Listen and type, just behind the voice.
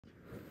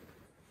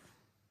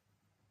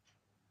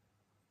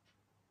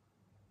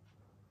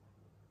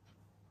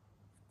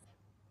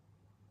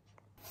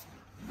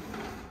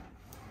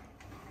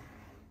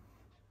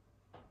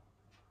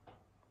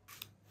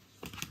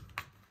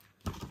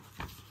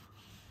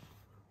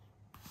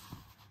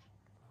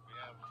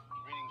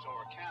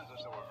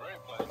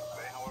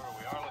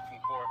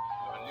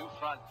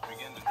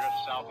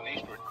south and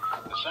eastward.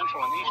 The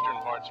central and eastern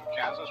parts of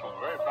Kansas will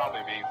very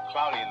probably be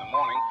cloudy in the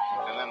morning,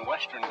 and then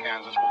western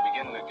Kansas will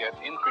begin to get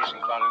increasing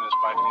cloudiness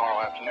by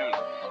tomorrow afternoon.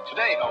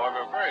 Today,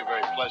 however, very,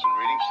 very pleasant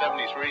reading.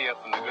 73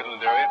 up in the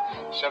Goodland area,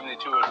 72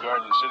 at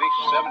Garden City,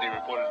 70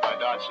 reported by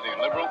Dodge City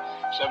and Liberal,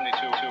 72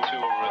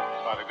 over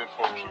by the good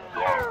folks of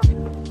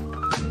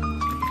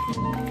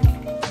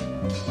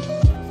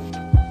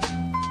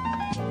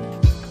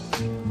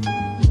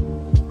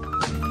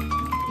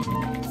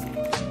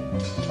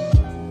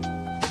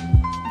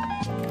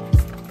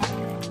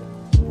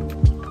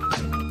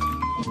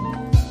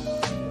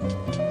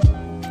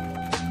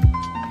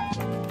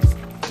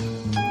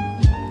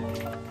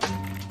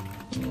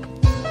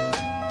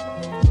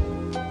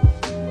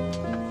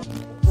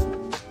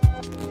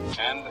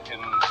And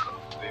in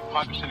the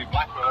Ponca City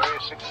Blackwell area,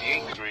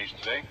 68 degrees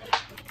today.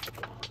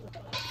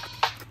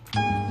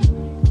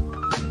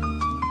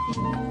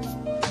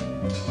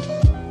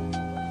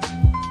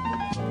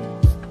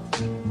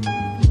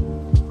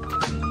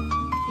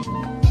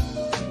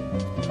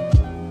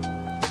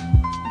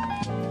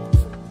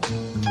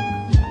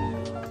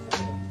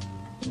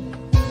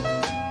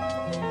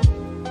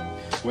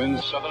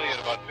 Winds southerly at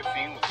about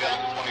 15 with gusts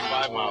of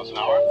 25 miles an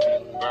hour.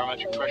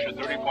 Barometric pressure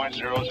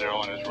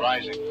 30.00 and is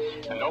rising.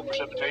 And no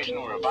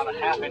precipitation. We're about a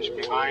half-inch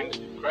behind,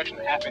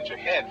 half inch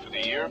ahead for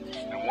the year,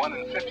 and 1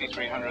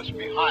 5300ths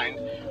behind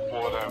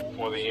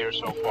for the year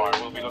so far.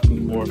 We'll be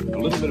looking for a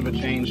little bit of a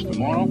change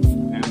tomorrow,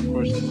 and of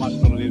course the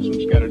possibility of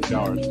some scattered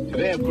showers.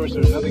 Today, of course,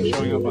 there's nothing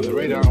showing up on the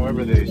radar.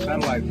 However, the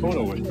satellite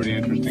photo was pretty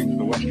interesting for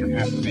the western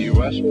half of the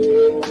U.S.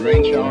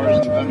 Rain showers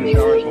and thunder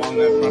showers along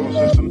that frontal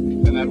system,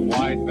 and that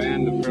wide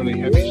band of fairly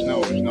heavy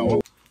snow. There's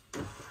no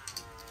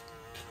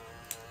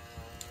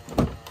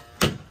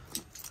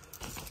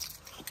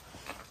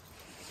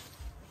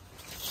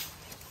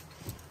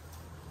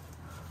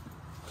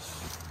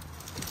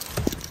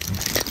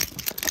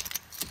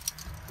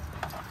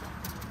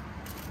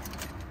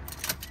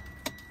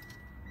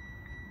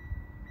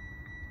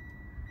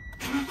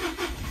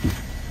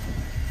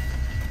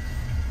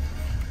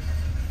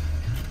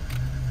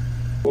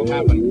will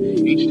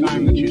happen each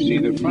time that you see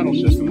the frontal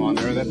system on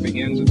there. That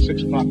begins at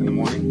 6 o'clock in the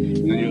morning,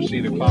 and then you'll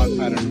see the cloud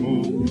pattern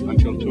move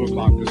until 2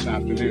 o'clock this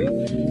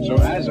afternoon. So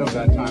as of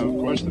that time, of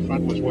course, the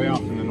front was way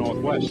off in the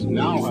northwest.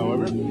 Now,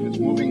 however, it's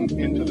moving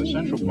into the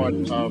central part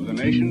of the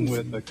nation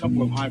with a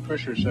couple of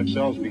high-pressure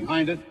cells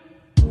behind it.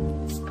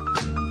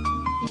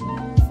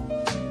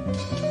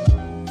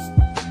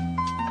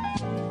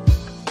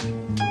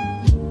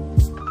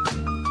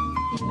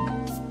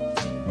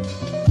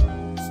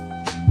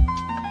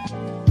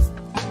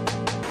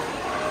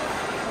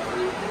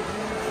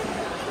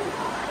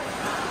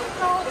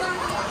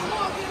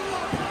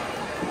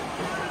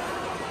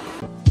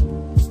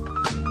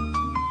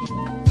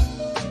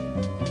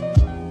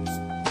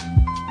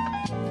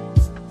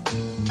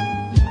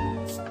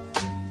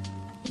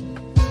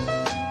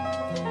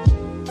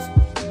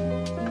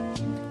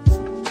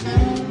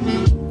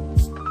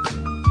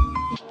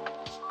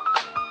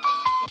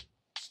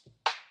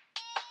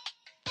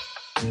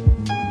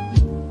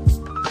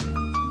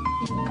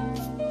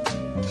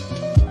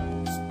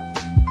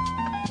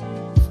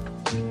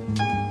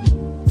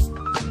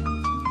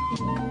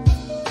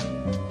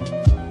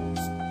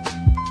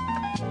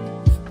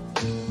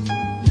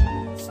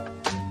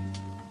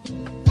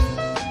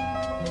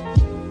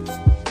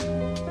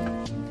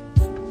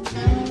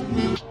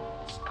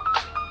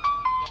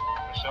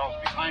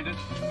 Behind it,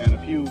 and a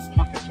few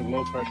pockets of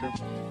low pressure,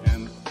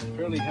 and a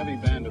fairly heavy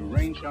band of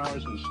rain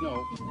showers and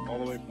snow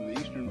all the way from the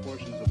eastern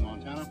portions of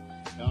Montana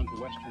down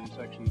to western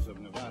sections of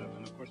Nevada.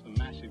 And of course the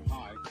massive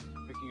high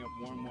picking up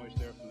warm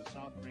moist air from the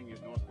south, bringing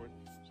it northward.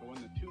 So when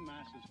the two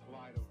masses